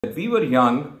When we were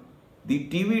young, the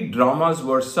TV dramas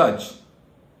were such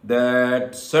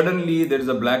that suddenly there is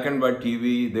a black and white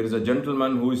TV, there is a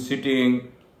gentleman who is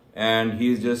sitting and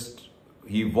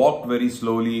he walked very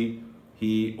slowly,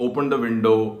 he opened the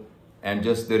window and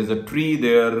just there is a tree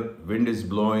there, wind is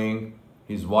blowing,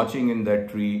 he's watching in that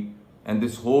tree, and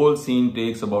this whole scene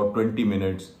takes about 20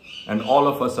 minutes and all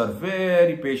of us are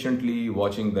very patiently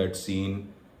watching that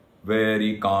scene,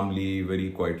 very calmly, very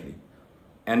quietly.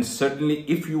 And certainly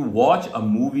if you watch a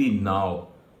movie now,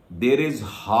 there is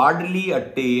hardly a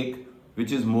take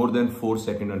which is more than 4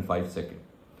 seconds and 5 seconds.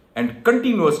 And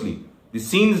continuously, the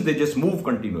scenes, they just move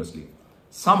continuously.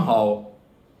 Somehow,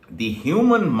 the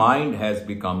human mind has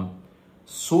become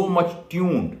so much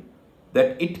tuned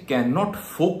that it cannot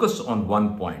focus on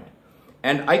one point.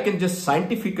 And I can just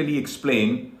scientifically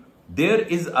explain, there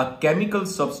is a chemical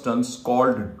substance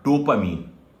called dopamine.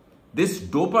 This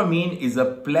dopamine is a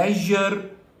pleasure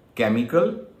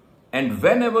chemical, and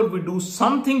whenever we do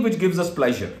something which gives us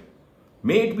pleasure,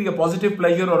 may it be a positive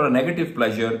pleasure or a negative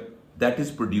pleasure, that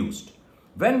is produced.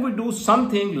 When we do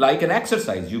something like an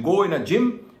exercise, you go in a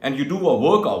gym and you do a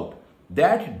workout,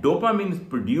 that dopamine is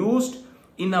produced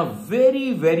in a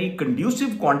very, very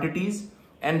conducive quantities,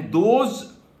 and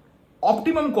those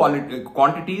optimum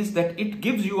quantities that it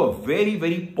gives you a very,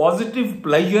 very positive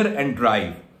pleasure and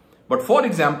drive. But for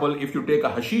example, if you take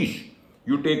a hashish,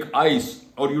 you take ice,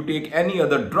 or you take any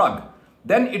other drug,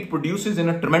 then it produces in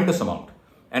a tremendous amount.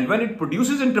 And when it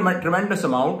produces in tremendous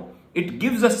amount, it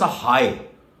gives us a high.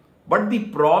 But the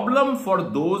problem for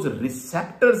those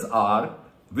receptors are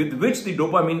with which the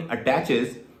dopamine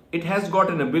attaches, it has got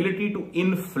an ability to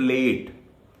inflate.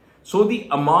 So the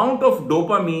amount of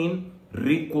dopamine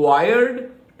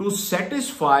required to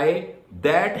satisfy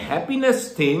that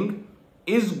happiness thing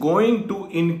is going to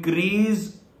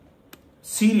increase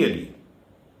serially.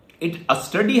 A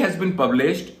study has been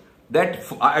published that,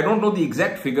 I don't know the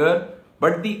exact figure,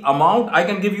 but the amount, I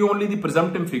can give you only the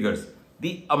presumptive figures.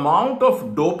 The amount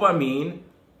of dopamine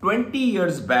 20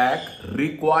 years back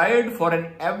required for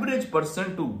an average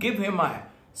person to give him a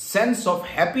sense of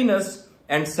happiness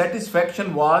and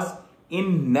satisfaction was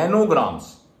in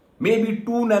nanograms, maybe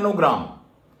 2 nanogram.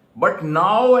 But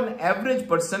now an average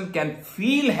person can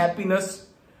feel happiness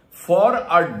for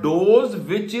a dose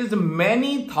which is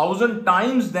many thousand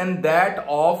times than that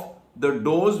of the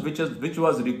dose which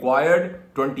was required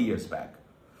 20 years back.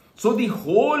 So the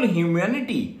whole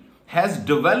humanity has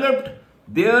developed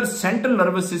their central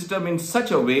nervous system in such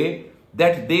a way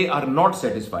that they are not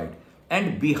satisfied.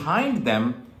 And behind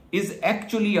them is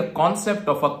actually a concept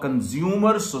of a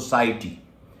consumer society.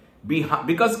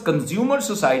 Because consumer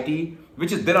society,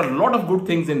 there are a lot of good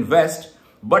things in West,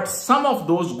 but some of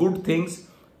those good things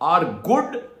are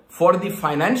good for the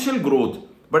financial growth,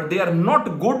 but they are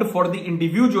not good for the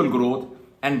individual growth.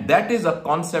 And that is a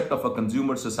concept of a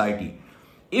consumer society.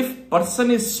 If person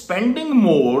is spending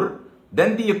more,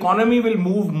 then the economy will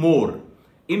move more.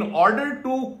 In order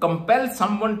to compel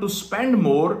someone to spend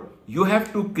more, you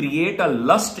have to create a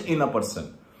lust in a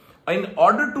person. In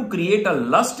order to create a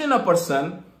lust in a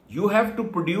person, you have to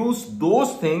produce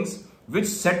those things which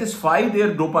satisfy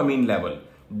their dopamine level.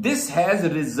 This has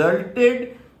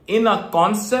resulted in a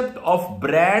concept of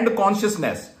brand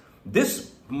consciousness.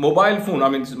 This mobile phone,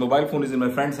 this mobile phone is in my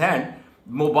friend's hand.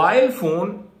 Mobile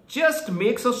phone just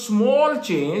makes a small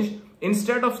change.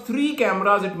 Instead of 3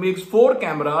 cameras, it makes 4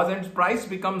 cameras and its price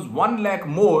becomes 1 lakh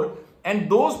more.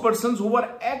 And those persons who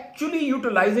are actually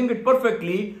utilizing it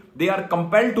perfectly, they are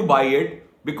compelled to buy it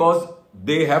because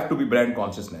they have to be brand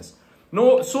consciousness.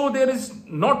 No, so there is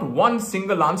not one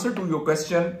single answer to your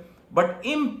question, but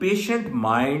impatient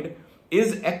mind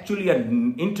is actually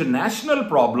an international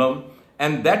problem,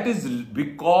 and that is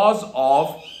because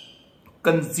of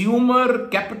consumer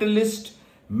capitalist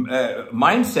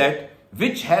mindset,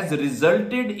 which has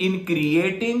resulted in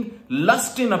creating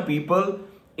lust in a people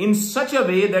in such a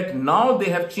way that now they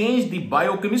have changed the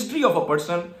biochemistry of a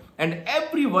person and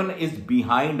everyone is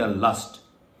behind a lust.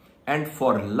 And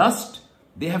for lust,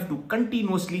 they have to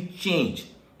continuously change.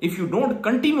 If you don't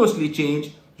continuously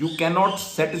change, you cannot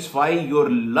satisfy your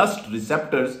lust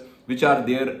receptors which are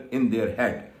there in their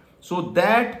head. So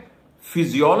that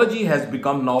physiology has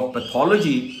become now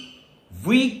pathology.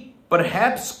 We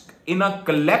perhaps in a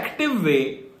collective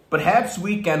way, perhaps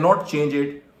we cannot change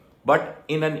it, but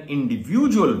in an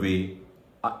individual way,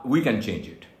 we can change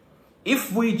it.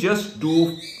 If we just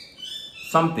do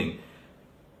something.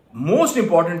 Most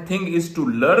important thing is to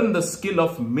learn the skill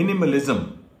of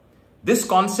minimalism. This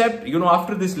concept,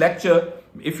 after this lecture,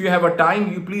 if you have a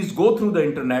time, you please go through the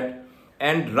internet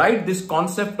and write this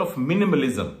concept of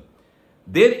minimalism.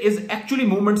 There is actually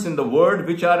movements in the world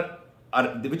which are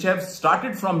which have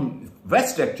started from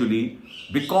West actually,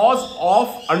 because of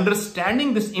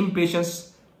understanding this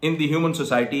impatience in the human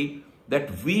society,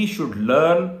 that we should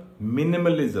learn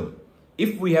minimalism.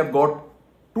 If we have got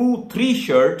 2-3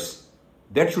 shirts,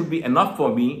 that should be enough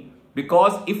for me,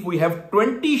 because if we have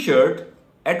 20 shirts,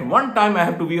 at one time I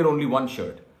have to wear only one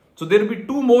shirt. So there will be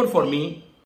 2 more for me,